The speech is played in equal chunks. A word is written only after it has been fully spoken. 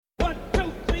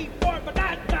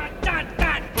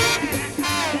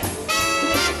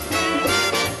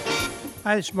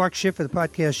Hi, this is Mark Schiff of the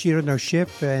podcast You Don't Know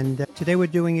Schiff, and today we're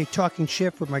doing a talking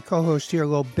Schiff with my co-host here,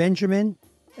 Lowell Benjamin,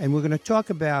 and we're going to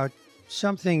talk about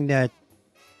something that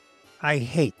I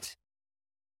hate.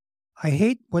 I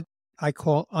hate what I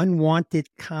call unwanted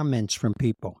comments from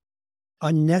people.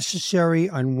 Unnecessary,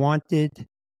 unwanted,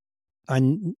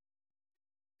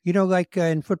 like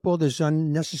in football, there's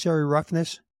unnecessary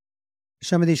roughness.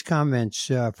 Some of these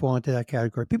comments fall into that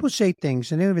category. People say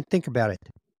things and they don't even think about it.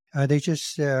 They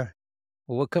just...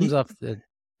 Well, what comes off the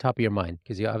top of your mind?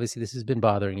 Because obviously this has been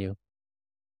bothering you.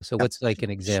 So what's like an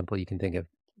example you can think of?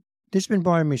 This has been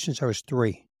bothering me since I was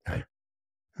 3.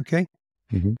 Okay?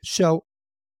 Mm-hmm. So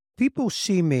people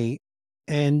see me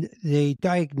and they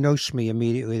diagnose me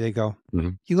immediately. They go,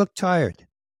 You look tired.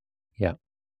 Yeah.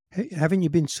 Hey, haven't you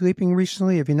been sleeping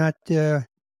recently? Have you not, what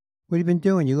have you been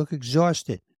doing? You look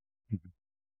exhausted.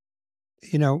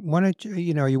 Why don't you,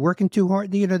 you're working too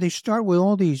hard. They start with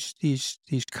all these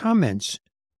comments,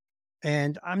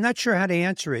 and I'm not sure how to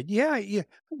answer it. Yeah.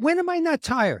 When am I not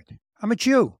tired? I'm a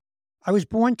Jew. I was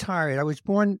born tired.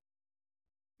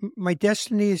 My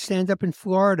destiny is to end up in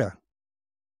Florida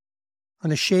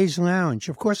on a chaise lounge.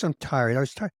 Of course I'm tired. I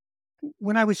was tired.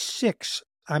 When I was 6,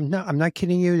 I'm not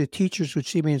kidding you, the teachers would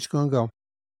see me in school and go,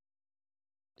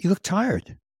 You look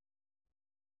tired.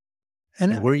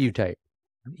 And were you tired?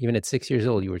 Even at 6 years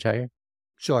old, you were tired?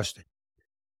 Exhausted.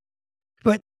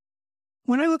 But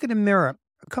when I look in the mirror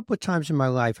a couple of times in my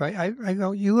life, I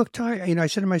go, You look tired. I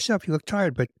said to myself, You look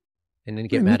tired, but... And then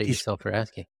get mad at yourself for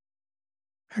asking.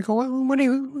 I go, what do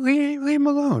you... Leave him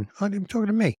alone. I'm talking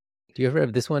to me. Do you ever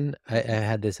have this one? I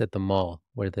had this at the mall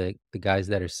where the guys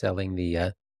that are selling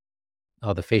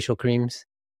all the facial creams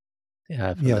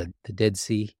from the Dead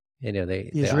Sea,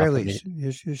 the Israelis.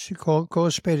 You should call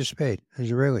a spade a spade.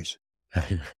 Israelis.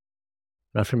 I'm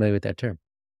not familiar with that term.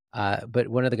 But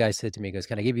one of the guys said to me, he goes,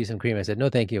 Can I give you some cream? I said, No,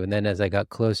 thank you. And then as I got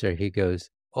closer, he goes,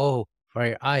 Oh, for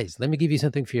your eyes. Let me give you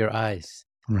something for your eyes.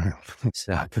 Right.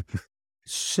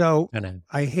 So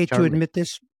I hate to admit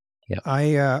this.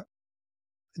 Yeah.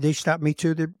 They stopped me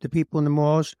too, the people in the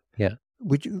malls. Yeah.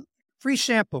 Would you free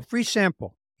sample?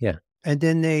 Yeah. And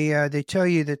then they tell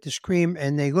you that this cream,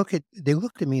 and they looked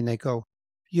at me and they go,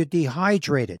 You're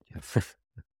dehydrated.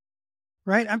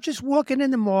 Right? I'm just walking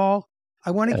in the mall. I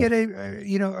want to get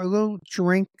a little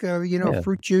drink,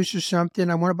 fruit juice or something.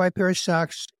 I want to buy a pair of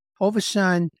socks. All of a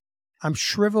sudden, I'm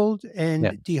shriveled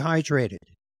and dehydrated.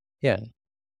 Yeah.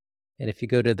 And if you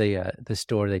go to the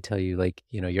store, they tell you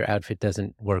your outfit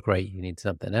doesn't work right. You need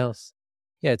something else.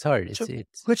 Yeah, it's hard.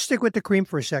 Let's stick with the cream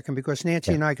for a second because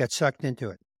Nancy and I got sucked into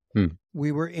it.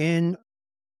 We were in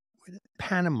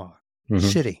Panama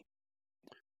City,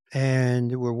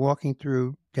 and we're walking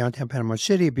through downtown Panama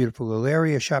City, a beautiful little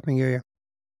area, shopping area.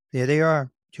 There they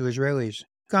are, 2 Israelis.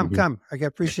 Come, I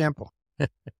got free sample.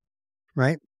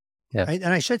 Right? Yeah. And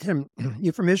I said to them,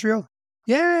 You from Israel?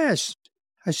 Yes.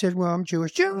 I said, Well, I'm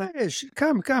Jewish.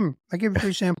 Come, I give you a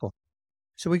free sample.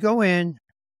 So we go in,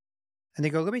 and they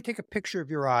go, Let me take a picture of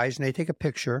your eyes. And they take a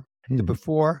picture, the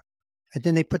before, and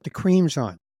then they put the creams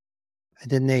on. And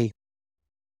then they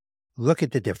look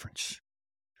at the difference,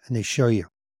 and they show you.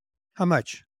 How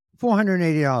much?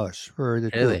 $480 for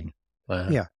the Really? two. Wow.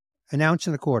 Yeah. 1.25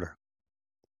 ounces.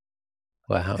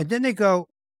 Wow. And then they go,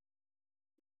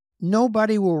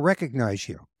 Nobody will recognize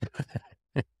you.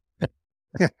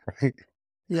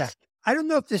 Yeah. I don't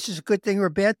know if this is a good thing or a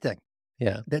bad thing.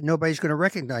 Yeah. That nobody's going to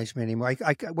recognize me anymore.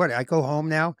 I go home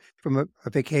now from a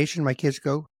vacation. My kids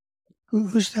go,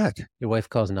 Who's that? Your wife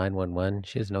calls 911.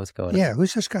 She doesn't know what's going on. Yeah.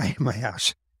 Who's this guy in my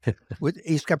house?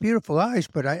 He's got beautiful eyes,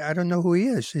 but I don't know who he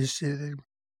is.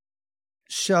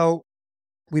 So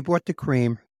we bought the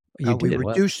cream. We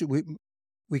reduced it.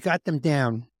 We got them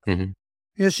down.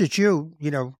 Here's a Jew,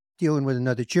 dealing with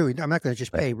another Jew. I'm not going to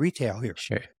just pay retail here.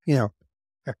 Sure.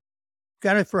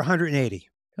 Got it for $180.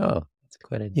 Oh, that's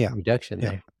quite a reduction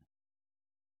there.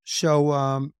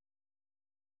 So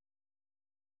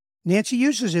Nancy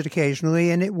uses it occasionally,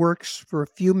 and it works for a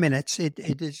few minutes. It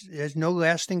has no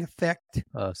lasting effect.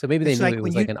 So maybe they knew it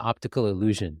was like an optical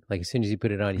illusion. Like as soon as you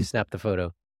put it on, you snap the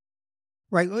photo.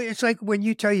 Right. It's like when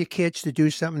you tell your kids to do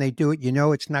something, they do it,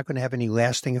 it's not going to have any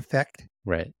lasting effect.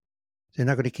 Right. They're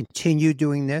not going to continue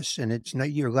doing this, and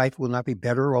your life will not be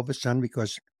better all of a sudden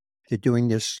because they're doing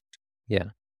this. Yeah.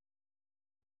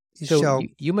 So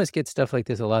you must get stuff like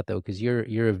this a lot, though, because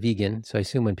you're a vegan. So I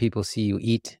assume when people see you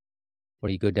eat, or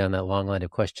you go down that long line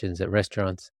of questions at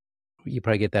restaurants, you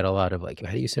probably get that a lot of like,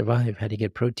 how do you survive? How do you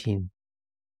get protein?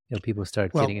 People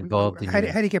start getting involved in how do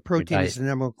you get protein is the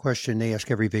number one question they ask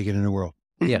every vegan in the world.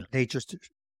 Yeah. They just,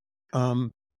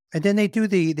 and then they do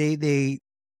the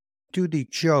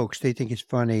jokes. They think it's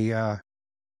funny.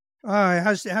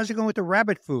 How's it going with the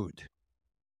rabbit food?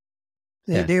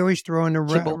 They always throw in the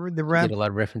rabbit. You get a lot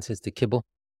of references to kibble.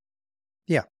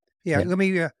 Yeah. Let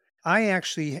me. I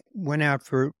actually went out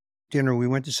for dinner. We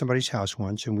went to somebody's house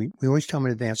once, and we always tell them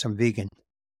in advance I'm vegan.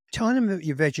 Telling them that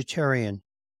you're vegetarian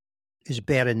is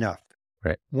bad enough.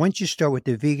 Right. Once you start with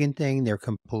the vegan thing, they're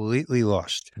completely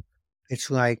lost. It's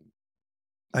like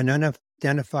an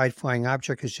unidentified flying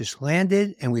object has just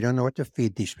landed, and we don't know what to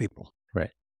feed these people. Right.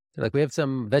 They're like, we have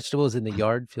some vegetables in the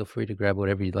yard. Feel free to grab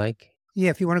whatever you'd like. Yeah,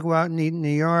 if you want to go out and eat in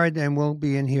the yard, then we'll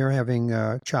be in here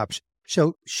having chops.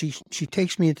 So she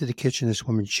takes me into the kitchen, this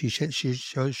woman. She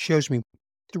shows me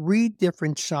 3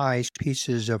 different size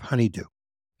pieces of honeydew.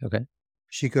 Okay.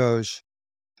 She goes,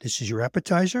 this is your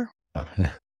appetizer.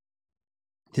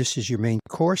 This is your main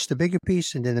course, the bigger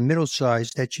piece, and then the middle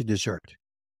size, that's your dessert.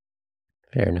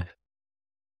 Fair enough.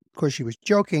 Of course, she was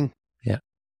joking. Yeah.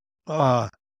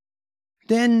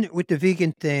 Then with the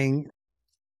vegan thing,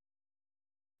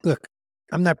 look,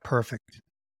 I'm not perfect.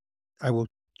 I will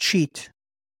cheat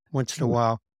once in a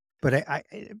while, but I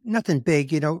nothing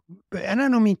big, and I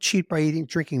don't mean cheat by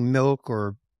drinking milk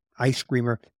or ice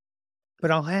cream,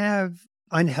 but I'll have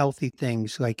unhealthy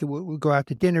things. Like we'll go out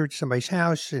to dinner at somebody's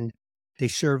house and they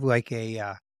serve like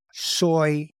a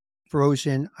soy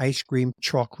frozen ice cream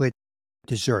chocolate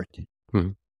dessert. Hmm.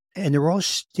 And they're all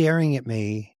staring at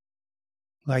me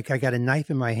like I got a knife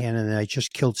in my hand and I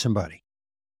just killed somebody.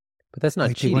 But that's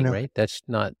not cheating, right? That's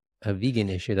not a vegan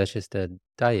issue. That's just a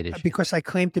diet issue. Because I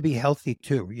claim to be healthy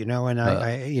too,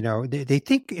 and they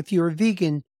think if you're a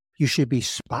vegan, you should be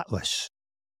spotless.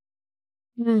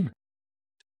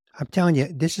 I'm telling you,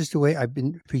 this is the way I've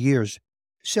been for years.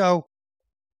 So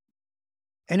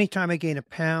anytime I gain a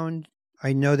pound,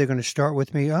 I know they're going to start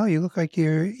with me. Oh, you look like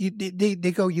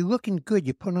they go, you're looking good.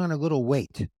 You put on a little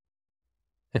weight.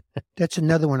 That's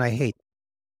another one I hate.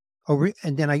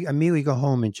 And then I immediately go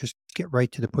home and just get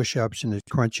right to the push-ups and the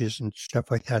crunches and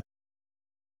stuff like that.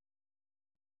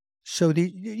 So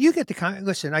you get the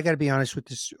listen, I got to be honest with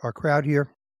our crowd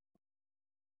here.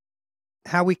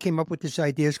 How we came up with this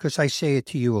idea is because I say it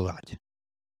to you a lot.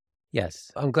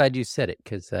 Yes. I'm glad you said it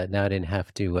because now I didn't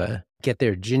have to get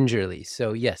there gingerly.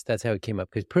 So yes, that's how it came up.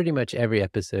 Because pretty much every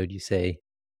episode you say,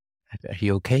 are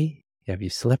you okay? Have you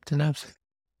slept enough?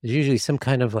 There's usually some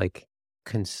kind of like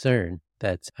concern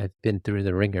that I've been through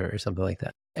the ringer or something like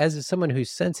that. As someone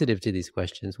who's sensitive to these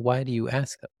questions, why do you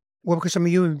ask them? Well, because I'm a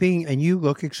human being and you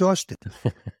look exhausted.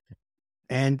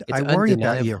 And I worry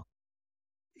about you.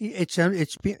 It's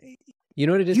you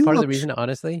know what it is? Part of the reason,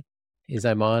 honestly, is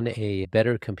I'm on a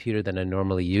better computer than I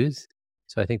normally use.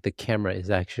 So I think the camera is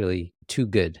actually too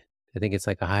good. I think it's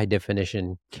like a high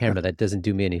definition camera that doesn't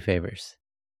do me any favors.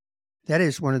 That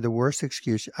is one of the worst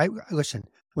excuses. Listen,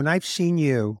 when I've seen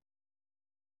you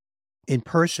in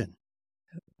person,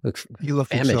 you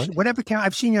look exhausted. Whatever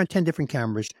I've seen you on 10 different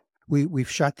cameras. We've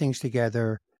shot things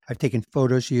together. I've taken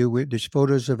photos of you. There's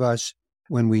photos of us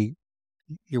when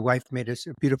your wife made us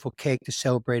a beautiful cake to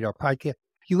celebrate our podcast.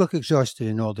 You look exhausted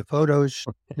in all the photos,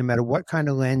 no matter what kind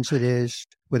of lens it is,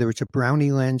 whether it's a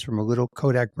brownie lens from a little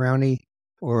Kodak brownie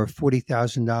or a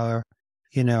 $40,000,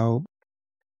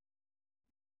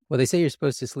 Well, they say you're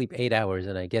supposed to sleep 8 hours,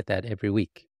 and I get that every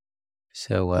week.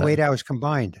 So 8 hours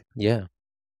combined. Yeah.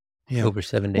 Over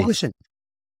 7 days. Well, listen,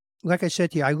 like I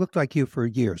said to you, I looked like you for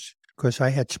years because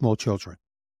I had small children.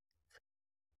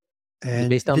 And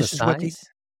based on the size?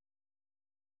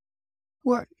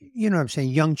 Well, you know what I'm saying,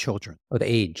 young children. Oh,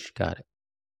 the age. Got it.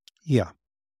 Yeah.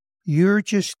 You're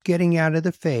just getting out of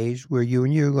the phase where you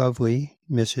and your lovely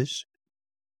missus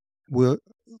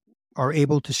are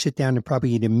able to sit down and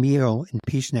probably eat a meal in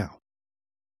peace now.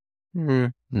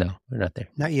 No, we're not there.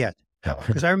 Not yet.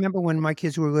 Because I remember when my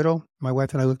kids were little, my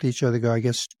wife and I looked at each other and go, I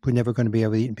guess we're never going to be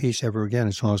able to eat in peace ever again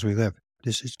as long as we live.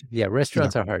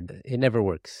 Restaurants are hard. It never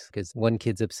works because one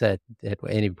kid's upset at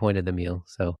any point of the meal.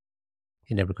 So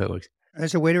it never quite works.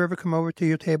 Has a waiter ever come over to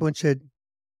your table and said,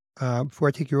 before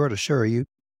I take your order, sir, are you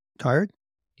tired?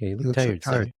 Yeah, you look tired.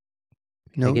 So tired.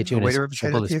 No, I get you a waiter ever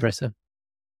said that to you? Espresso.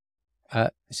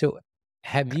 So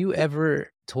have you ever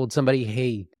told somebody,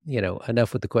 hey,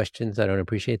 enough with the questions, I don't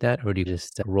appreciate that? Or do you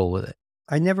just roll with it?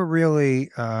 I never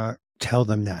really tell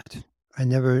them that. I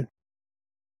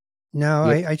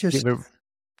just... Do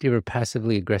you ever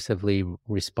passively aggressively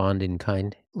respond in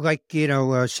kind? Like,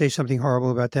 say something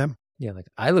horrible about them? Yeah, like,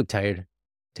 I look tired.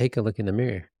 Take a look in the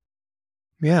mirror.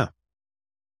 Yeah.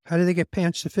 How do they get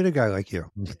pants to fit a guy like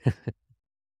you?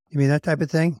 You mean that type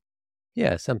of thing?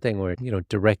 Yeah, something where you don't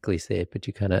directly say it, but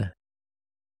you kind of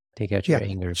take out your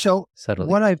anger So subtly.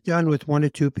 What I've done with 1 or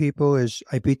 2 people is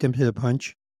I beat them to the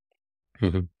punch.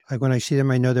 Mm-hmm. Like when I see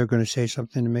them, I know they're going to say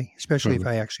something to me, especially Mm-hmm. if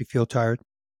I actually feel tired.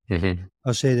 Mm-hmm.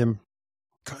 I'll say to them,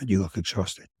 God, you look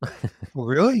exhausted. Well,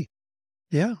 really?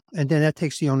 Yeah. And then that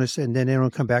takes the onus, and then they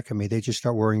don't come back at me. They just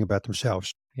start worrying about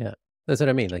themselves. Yeah. That's what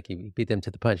I mean. Like you beat them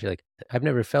to the punch. You're like, I've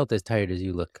never felt as tired as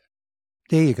you look.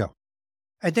 There you go.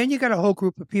 And then you got a whole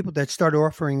group of people that start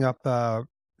offering up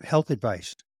health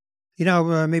advice.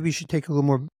 Maybe you should take a little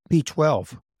more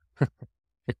B12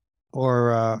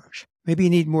 or maybe you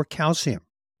need more calcium.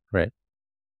 Right.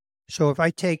 So if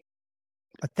I take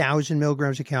 1,000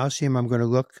 milligrams of calcium, I'm going to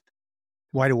look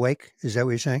wide awake. Is that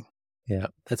what you're saying? Yeah.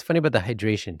 That's funny about the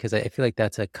hydration, because I feel like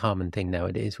that's a common thing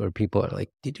nowadays where people are like,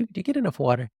 did you get enough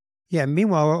water? Yeah.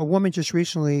 Meanwhile, a woman just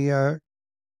recently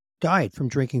died from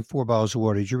drinking 4 bottles of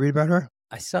water. Did you read about her?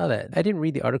 I saw that. I didn't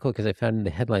read the article because I found the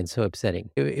headline so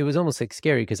upsetting. It was almost like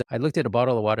scary, because I looked at a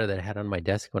bottle of water that I had on my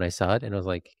desk when I saw it, and I was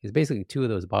like, it's basically 2 of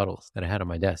those bottles that I had on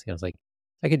my desk. And I was like,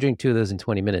 I could drink 2 of those in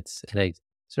 20 minutes. And I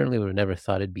certainly would have never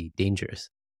thought it'd be dangerous.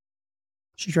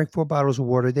 She drank 4 bottles of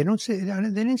water. They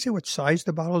didn't say what size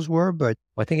the bottles were, but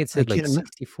I think it said like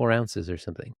 64 ounces or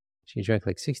something. She drank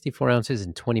like 64 ounces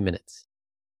in 20 minutes.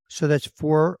 So that's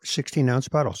 4 16-ounce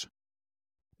bottles.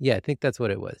 Yeah, I think that's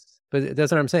what it was. But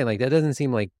that's what I'm saying. Like, that doesn't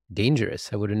seem like dangerous.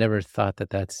 I would have never thought that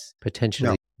that's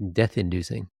potentially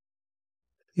death-inducing.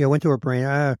 Yeah, I went to her brain.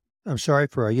 I'm sorry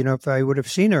for her. If I would have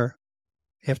seen her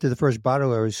after the first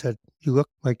bottle, I would have said, you look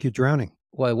like you're drowning.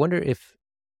 Well, I wonder if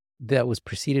that was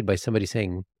preceded by somebody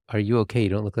saying, are you okay? You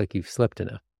don't look like you've slept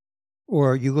enough.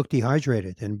 Or you look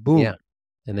dehydrated, and boom. Yeah.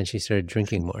 And then she started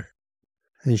drinking more.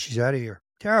 And she's out of here.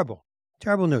 Terrible.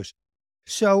 Terrible news.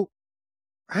 So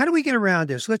how do we get around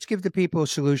this? Let's give the people a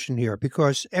solution here,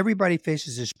 because everybody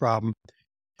faces this problem.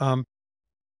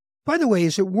 By the way,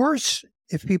 is it worse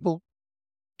if people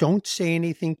don't say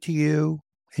anything to you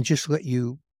and just let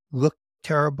you look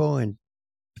terrible and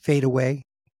fade away?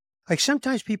 Like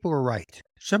sometimes people are right.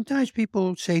 Sometimes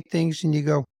people say things and you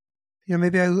go,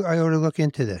 maybe I ought to look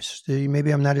into this.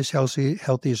 Maybe I'm not as healthy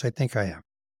as I think I am.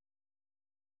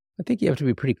 I think you have to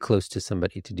be pretty close to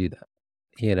somebody to do that.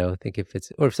 I think if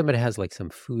somebody has like some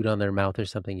food on their mouth or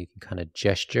something, you can kind of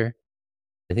gesture.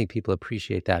 I think people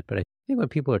appreciate that. But I think when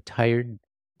people are tired,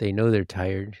 they know they're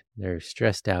tired, they're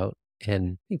stressed out.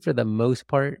 And I think for the most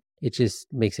part, it just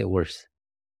makes it worse.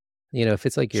 If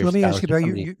it's like your spouse. So let me ask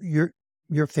you about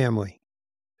your family.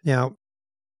 Now,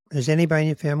 has anybody in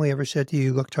your family ever said to you,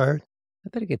 you look tired?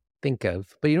 Not that I could think of.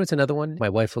 But it's another one? My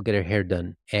wife will get her hair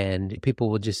done and people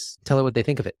will just tell her what they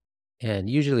think of it. And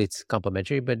usually it's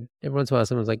complimentary, but every once in a while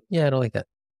someone's like, yeah, I don't like that.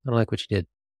 I don't like what you did.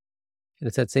 And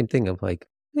it's that same thing of like,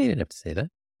 you didn't have to say that.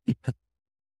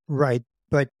 Right.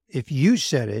 But if you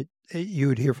said it, you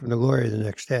would hear from the lawyer the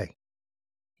next day.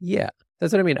 Yeah,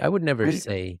 that's what I mean. I would never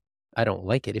say, I don't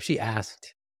like it. If she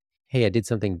asked, hey, I did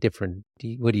something different,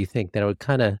 what do you think? Then I would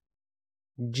kind of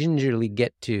gingerly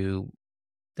get to,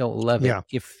 don't love it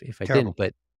if I didn't,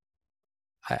 but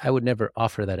I would never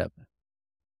offer that up.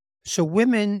 So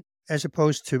women, as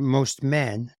opposed to most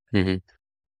men,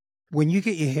 when you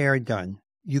get your hair done,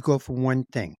 you go for one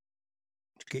thing,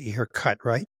 to get your hair cut,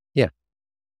 right? Yeah.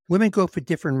 Women go for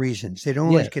different reasons. They don't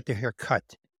always get their hair cut.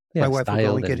 Yeah, my wife will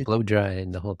go and get it blow dry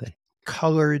and the whole thing.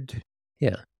 Colored.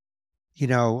 Yeah.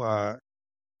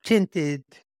 Tinted,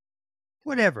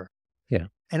 whatever. Yeah.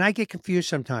 And I get confused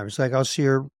sometimes. Like I'll see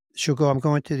her, she'll go, I'm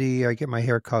going to get my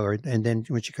hair colored. And then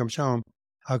when she comes home,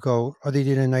 I'll go, oh, they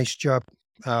did a nice job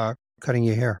cutting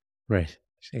your hair. Right.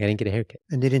 I didn't get a haircut.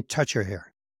 And they didn't touch her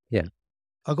hair. Yeah.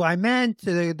 I'll go, I meant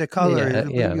the color.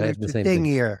 The same thing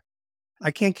here.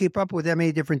 I can't keep up with that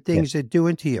many different things they're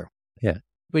doing to you. Yeah.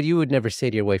 But you would never say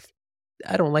to your wife,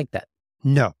 I don't like that.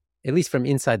 No. At least from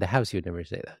inside the house, you would never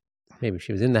say that. Maybe if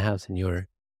she was in the house and you were a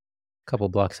couple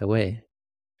blocks away.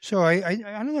 So I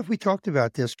don't know if we talked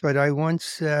about this, but I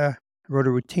once wrote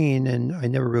a routine and I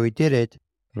never really did it.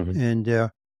 And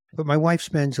but my wife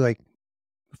spends like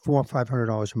 $400 or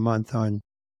 $500 a month on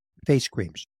face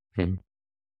creams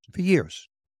for years.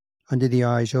 Under the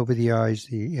eyes, over the eyes,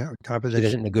 the top of the. She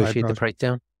doesn't negotiate the price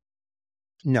down?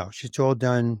 No, it's all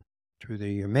done through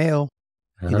the mail.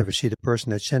 You never see the person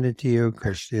that sent it to you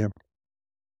because,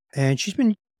 and she's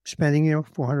been spending,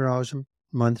 $400 a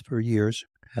month for years,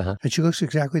 and she looks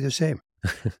exactly the same.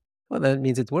 Well, that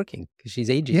means it's working because she's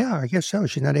aging. Yeah, I guess so.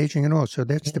 She's not aging at all. So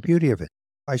that's the beauty of it.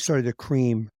 I started a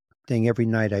cream thing every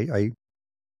night. I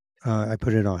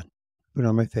put it on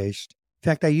my face. In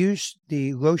fact, I used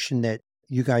the lotion that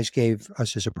you guys gave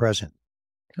us as a present.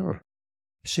 Oh.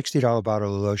 $60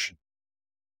 bottle of lotion.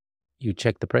 You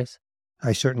checked the price?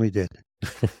 I certainly did.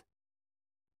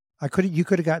 You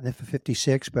could have gotten it for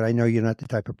 $56, but I know you're not the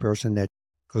type of person that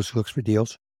looks for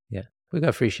deals. Yeah. We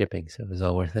got free shipping, so it was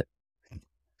all worth it.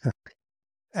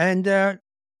 And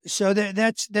so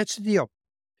that's the deal.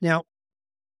 Now,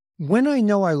 when I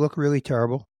know I look really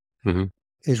terrible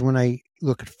is when I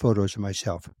look at photos of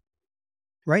myself.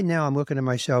 Right now, I'm looking at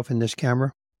myself in this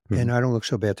camera, and I don't look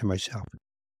so bad to myself.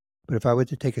 But if I were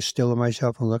to take a still of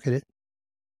myself and look at it,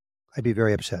 I'd be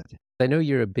very upset. I know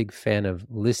you're a big fan of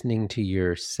listening to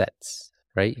your sets,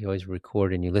 right? You always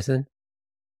record and you listen.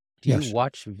 Do you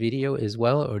watch video as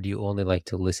well, or do you only like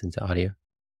to listen to audio?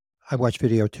 I watch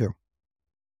video too.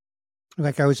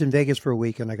 Like I was in Vegas for a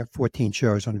week and I got 14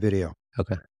 shows on video.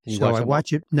 Okay. So I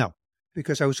watch it. No,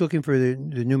 because I was looking for the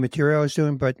new material I was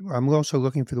doing, but I'm also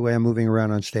looking for the way I'm moving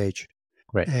around on stage.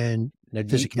 Right. And now,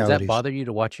 does that bother you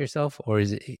to watch yourself, or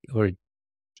is it, or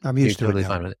I'm used to totally it now.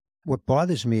 fine with it? What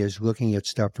bothers me is looking at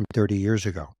stuff from 30 years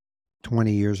ago,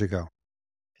 20 years ago.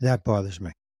 That bothers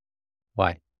me.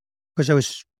 Why? Because I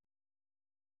was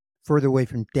further away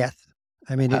from death.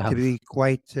 I mean, to be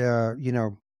quite,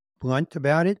 blunt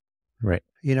about it. Right.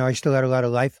 I still had a lot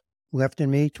of life left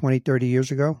in me 20, 30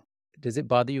 years ago. Does it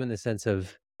bother you in the sense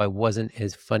of I wasn't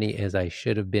as funny as I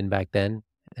should have been back then,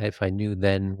 if I knew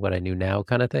then what I knew now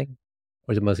kind of thing?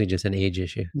 Or is it mostly just an age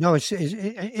issue? No, it's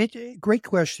great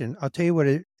question. I'll tell you what,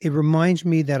 it reminds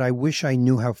me that I wish I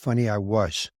knew how funny I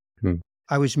was.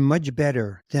 I was much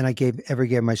better than I ever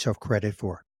gave myself credit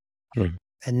for.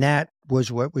 And that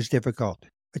was what was difficult.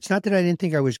 It's not that I didn't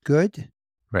think I was good.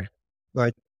 Right.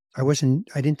 But I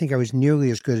didn't think I was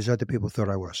nearly as good as other people thought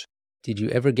I was. Did you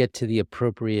ever get to the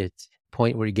appropriate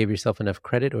point where you gave yourself enough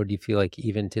credit, or do you feel like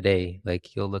even today,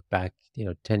 like you'll look back,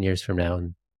 10 years from now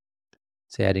and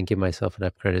say, I didn't give myself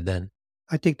enough credit then?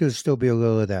 I think there'll still be a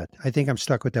little of that. I think I'm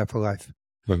stuck with that for life.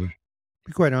 Be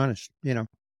quite honest,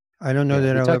 I don't know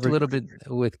that I'll ever... We talked a little bit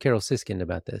with Carol Siskin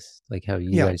about this, like how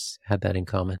you guys had that in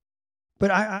common.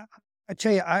 But I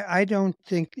tell you, I don't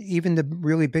think even the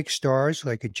really big stars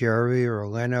like a Jerry or a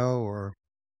Leno, or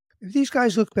if these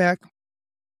guys look back,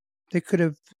 they could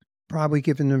have probably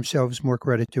given themselves more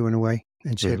credit to in a way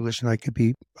and said, listen, I could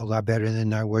be a lot better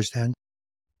than I was then.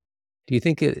 Do you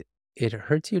think it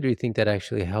hurts you, or do you think that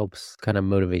actually helps kind of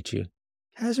motivate you? It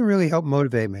hasn't really helped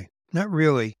motivate me. Not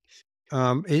really.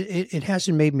 It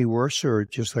hasn't made me worse or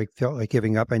just like felt like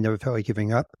giving up. I never felt like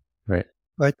giving up. Right.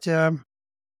 But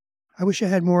I wish I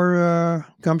had more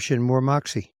gumption, more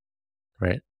moxie.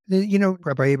 Right.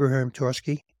 Rabbi Abraham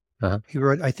Torsky, he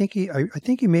wrote, I think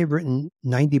he may have written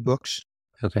 90 books.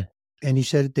 Okay. And he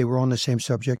said they were on the same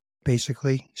subject,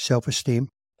 basically, self-esteem.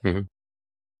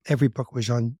 Every book was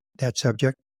on that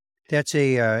subject. That's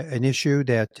an issue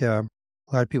that a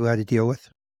lot of people had to deal with.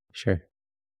 Sure.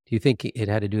 Do you think it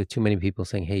had to do with too many people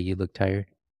saying, hey, you look tired?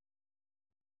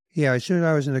 Yeah, as soon as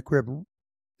I was in the crib,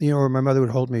 or my mother would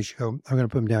hold me, she'd go, I'm going to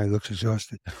put him down. He looks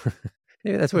exhausted.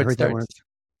 Yeah, that's where it starts.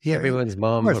 Yeah, everyone's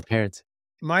mom or parents.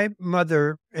 My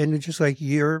mother, and it's just like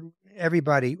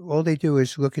everybody, all they do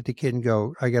is look at the kid and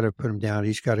go, I got to put him down.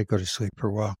 He's got to go to sleep for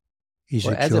a while. He's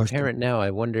exhausted. As a parent now,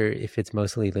 I wonder if it's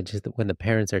mostly just when the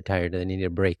parents are tired and they need a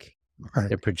break. Right.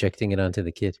 They're projecting it onto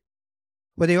the kid.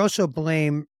 Well, they also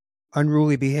blame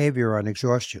unruly behavior on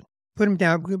exhaustion. Put him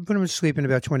down, put him to sleep in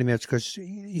about 20 minutes because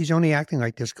he's only acting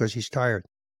like this because he's tired.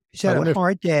 He's had a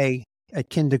hard day at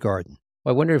kindergarten.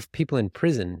 Well, I wonder if people in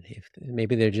prison, if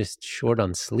maybe they're just short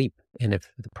on sleep, and if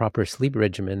the proper sleep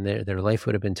regimen, their life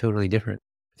would have been totally different.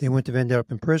 They wouldn't have ended up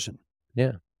in prison.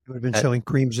 Yeah. They would have been selling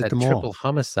creams at the mall. That triple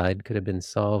homicide could have been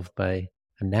solved by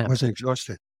a nap. I wasn't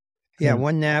exhausted. Yeah,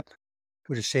 one nap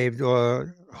would have saved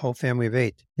a whole family of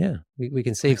 8. Yeah, we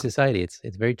can save society.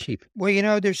 It's very cheap.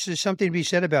 Well, there's something to be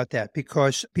said about that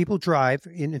because people drive.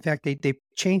 In fact, they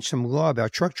changed some law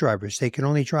about truck drivers. They can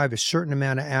only drive a certain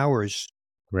amount of hours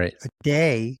a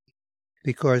day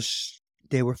because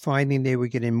they were finding they were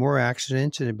getting more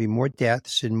accidents and there'd be more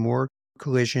deaths and more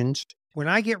collisions. When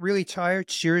I get really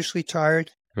tired, seriously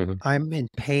tired, I'm in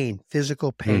pain,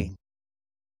 physical pain.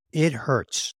 It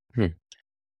hurts.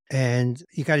 And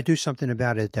you got to do something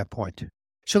about it at that point.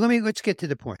 So let's get to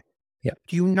the point. Yeah.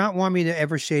 Do you not want me to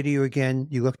ever say to you again,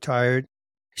 you look tired?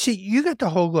 See, you got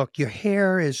the whole look. Your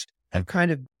hair is kind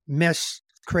of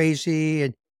crazy,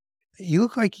 and you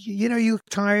look like, you look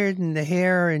tired, and the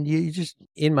hair, and you just...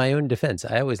 In my own defense,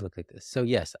 I always look like this. So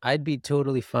yes, I'd be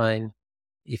totally fine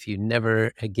if you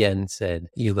never again said,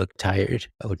 you look tired.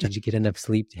 Oh, did you get enough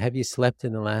sleep? Have you slept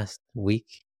in the last week?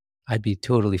 I'd be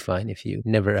totally fine if you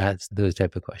never asked those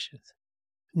type of questions.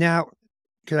 Now,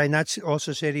 could I not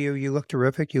also say to you, you look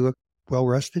terrific, you look well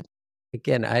rested?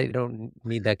 Again, I don't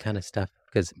need that kind of stuff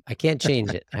because I can't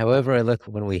change it. However I look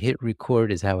when we hit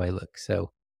record is how I look. So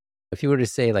if you were to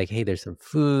say like, hey, there's some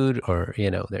food or,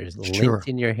 there's lint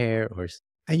in your hair or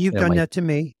And you've done that to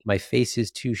me. My face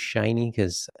is too shiny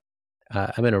because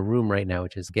I'm in a room right now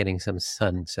which is getting some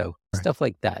sun. So stuff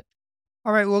like that.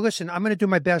 All right. Well, listen, I'm going to do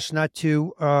my best not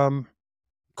to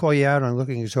call you out on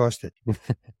looking exhausted.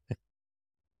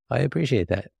 I appreciate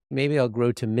that. Maybe I'll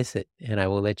grow to miss it, and I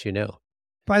will let you know.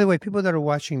 By the way, people that are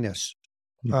watching this,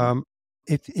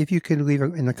 if you could leave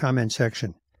it in the comment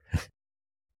section,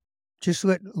 just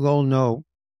let Lowell know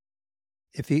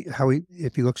if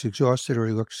he looks exhausted or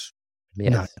he looks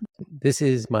not. This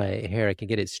is my hair. I can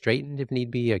get it straightened if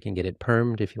need be. I can get it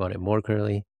permed if you want it more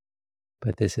curly.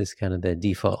 But this is kind of the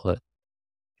default look.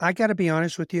 I got to be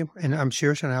honest with you, and I'm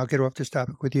serious, and I'll get off this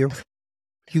topic with you.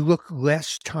 You look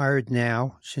less tired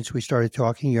now since we started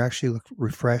talking. You actually look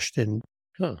refreshed and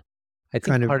I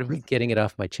think part of getting it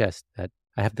off my chest, that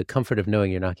I have the comfort of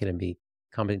knowing you're not going to be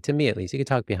commenting, to me at least. You can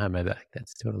talk behind my back.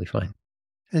 That's totally fine.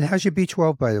 And how's your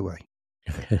B12, by the way?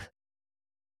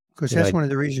 Because that's one of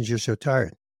the reasons you're so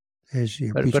tired.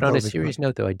 But on a serious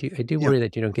note, though, I do worry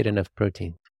that you don't get enough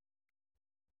protein.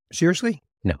 Seriously?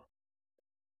 No.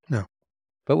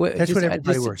 But that's what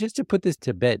everybody works. Just to put this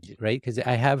to bed, right? Because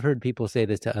I have heard people say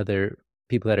this to other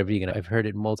people that are vegan. I've heard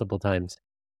it multiple times.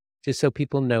 Just so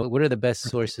people know, what are the best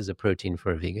sources of protein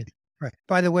for a vegan? Right.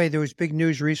 By the way, there was big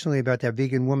news recently about that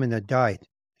vegan woman that died.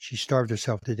 She starved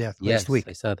herself to death last week.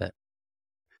 I saw that.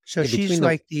 So she's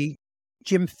like the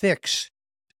Jim Fixx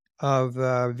of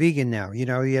vegan now. You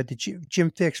know, you had the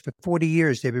Jim Fixx for 40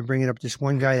 years. They've been bringing up this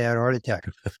one guy that had a heart attack.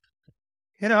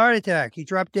 He had a heart attack. He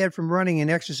dropped dead from running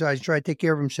and exercise, tried to take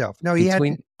care of himself. No, he had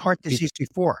heart disease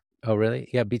before. Oh, really?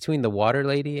 Yeah, between the water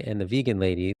lady and the vegan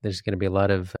lady, there's going to be a lot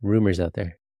of rumors out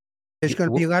there. There's going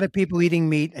to be a lot of people eating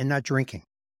meat and not drinking.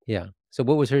 Yeah. So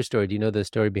what was her story? Do you know the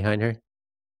story behind her?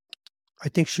 I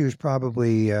think she was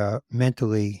probably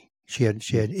mentally, she had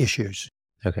issues.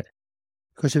 Okay.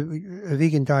 Because a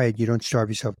vegan diet, you don't starve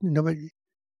yourself. Nobody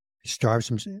starves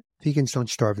themselves. Vegans don't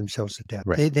starve themselves to death.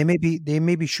 Right. They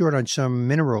may be short on some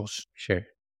minerals. Sure.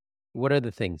 What are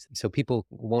the things? So people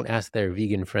won't ask their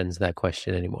vegan friends that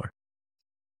question anymore.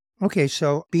 Okay,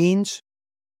 so beans,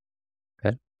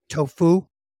 tofu,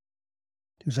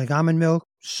 things like almond milk,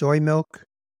 soy milk,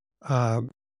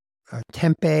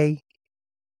 tempeh.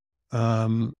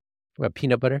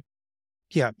 Peanut butter?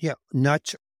 Yeah.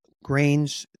 Nuts,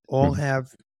 grains, all have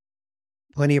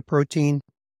plenty of protein.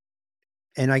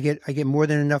 And I get more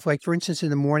than enough. Like, for instance, in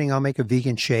the morning, I'll make a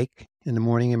vegan shake in the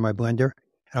morning in my blender.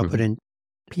 I'll put in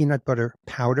peanut butter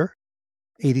powder,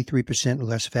 83%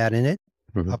 less fat in it.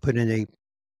 I'll put in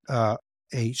a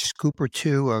scoop or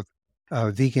two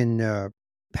of vegan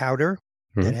powder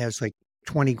that has like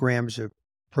 20 grams of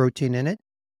protein in it.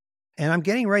 And I'm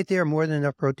getting right there more than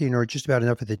enough protein, or just about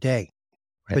enough for the day.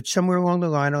 Right. But somewhere along the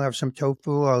line, I'll have some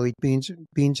tofu. I'll eat beans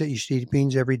that you should eat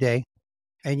beans every day.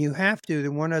 And you have to,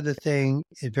 the one other thing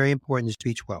is very important is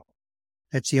B12.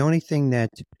 That's the only thing that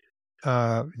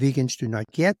vegans do not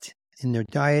get in their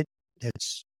diet.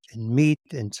 That's in meat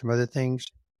and some other things.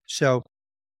 So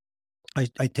I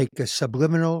take a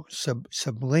sublingual,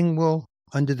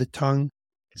 under the tongue.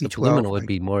 Subliminal would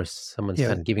be more someone's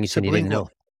kind of giving it to you, you didn't know.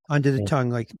 Under the tongue,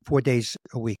 like 4 days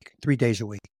a week, 3 days a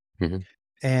week.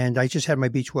 And I just had my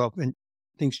B12 and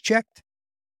things checked,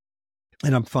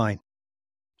 and I'm fine.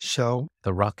 So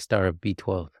the rock star of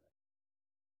B12.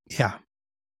 Yeah.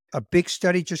 A big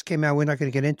study just came out. We're not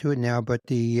going to get into it now, but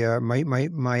the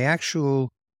my actual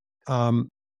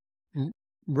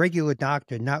regular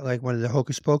doctor, not like one of the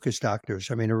hocus pocus doctors.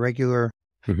 I mean, a regular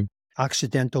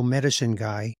Occidental medicine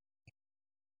guy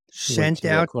sent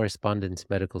out correspondence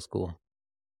medical school.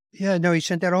 Yeah, no, he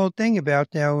sent out a whole thing about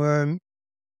how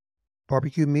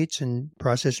barbecue meats and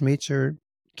processed meats are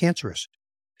cancerous.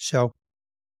 So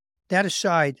that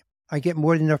aside, I get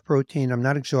more than enough protein. I'm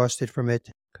not exhausted from it.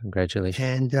 Congratulations.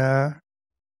 And God,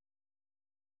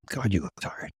 you look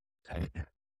tired.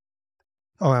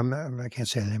 Oh, I can't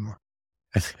say that anymore.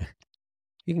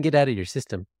 You can get out of your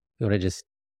system. You want to just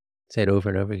say it over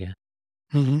and over again.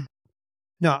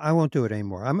 No, I won't do it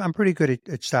anymore. I'm pretty good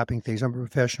at stopping things. I'm a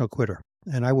professional quitter,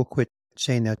 and I will quit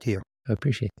saying that to you. I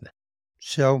appreciate that.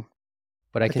 So,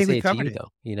 but I can say it to you, though.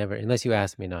 You never, unless you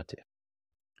ask me not to.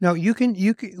 No, you can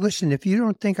listen. If you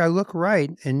don't think I look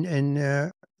right,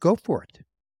 and go for it.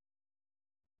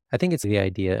 I think it's the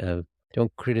idea of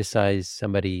don't criticize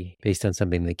somebody based on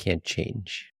something they can't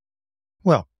change.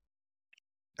 Well,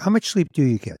 how much sleep do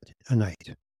you get a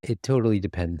night? It totally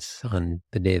depends on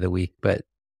the day of the week, but.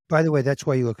 By the way, that's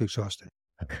why you look exhausted.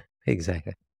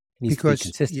 Exactly. Because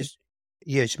consistent.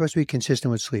 You're supposed to be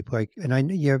consistent with sleep. Like, and I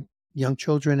know you have young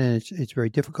children, and it's very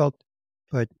difficult.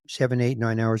 But 7, 8,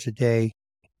 9 hours a day.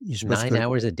 You're supposed 9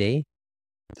 hours a day?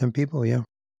 Some people, yeah.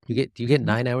 Do you get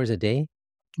 9 hours a day?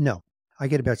 No, I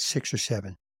get about 6 or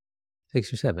 7.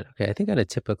 6 or 7. Okay, I think on a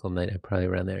typical night, I'm probably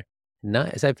around there.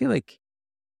 Not, so I feel like,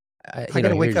 I got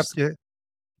to wake up here's.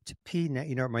 to pee. Now,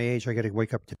 at my age, I got to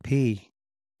wake up to pee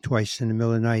twice in the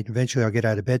middle of the night. Eventually, I'll get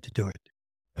out of bed to do it.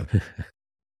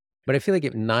 But I feel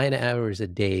like 9 hours a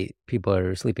day, people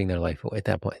are sleeping their life away at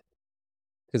that point,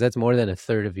 because that's more than a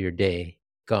third of your day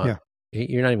gone. Yeah.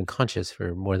 You're not even conscious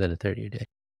for more than a third of your day.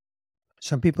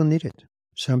 Some people need it.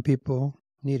 Some people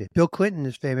need it. Bill Clinton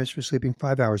is famous for sleeping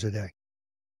 5 hours a day.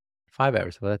 5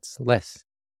 hours. Well, that's less.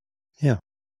 Yeah.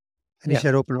 And he's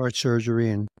had open heart surgery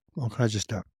and all kinds of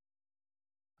stuff.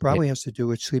 Probably has to do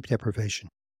with sleep deprivation.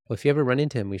 Well, if you ever run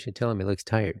into him, we should tell him he looks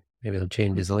tired. Maybe he'll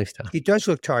change his lifestyle. He does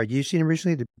look tired. You've seen him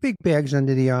recently? The big bags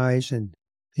under the eyes and,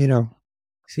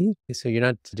 See? So you're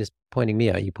not just pointing me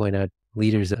out. You point out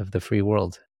leaders of the free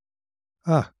world.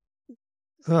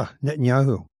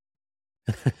 Netanyahu.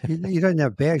 He doesn't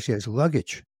have bags. He has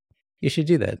luggage. You should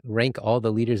do that. Rank all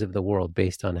the leaders of the world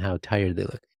based on how tired they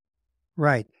look.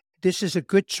 Right. This is a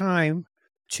good time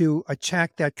to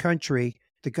attack that country.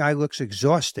 The guy looks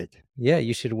exhausted. Yeah,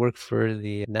 you should work for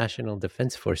the National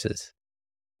Defense Forces.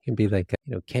 You can be like,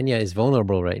 Kenya is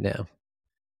vulnerable right now.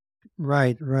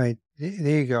 Right. There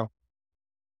you go.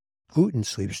 Putin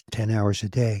sleeps 10 hours a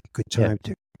day. Good time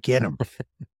to get him.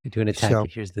 Do an attack.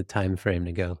 Here's the time frame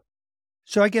to go.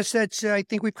 So I guess I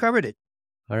think we've covered it.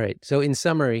 All right. So in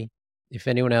summary, if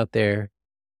anyone out there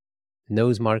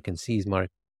knows Mark and sees Mark,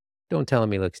 don't tell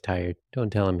him he looks tired. Don't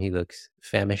tell him he looks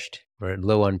famished or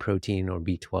low on protein or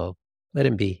B12. Let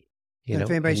him be. If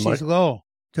anybody sees Lowell,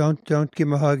 don't give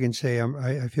him a hug and say,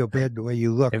 I feel bad the way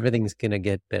you look. Everything's going to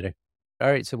get better. All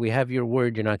right, so we have your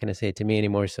word. You're not going to say it to me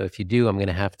anymore. So if you do, I'm going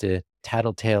to have to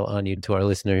tattletale on you to our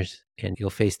listeners, and you'll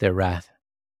face their wrath.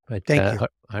 But thank you.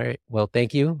 All right. Well,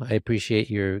 thank you. I appreciate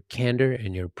your candor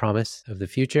and your promise of the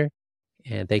future.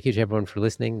 And thank you to everyone for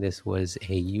listening. This was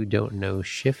a You Don't Know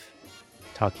Schiff,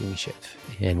 Talking Schiff.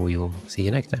 And we will see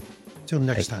you next time. Till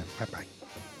next time. Bye-bye.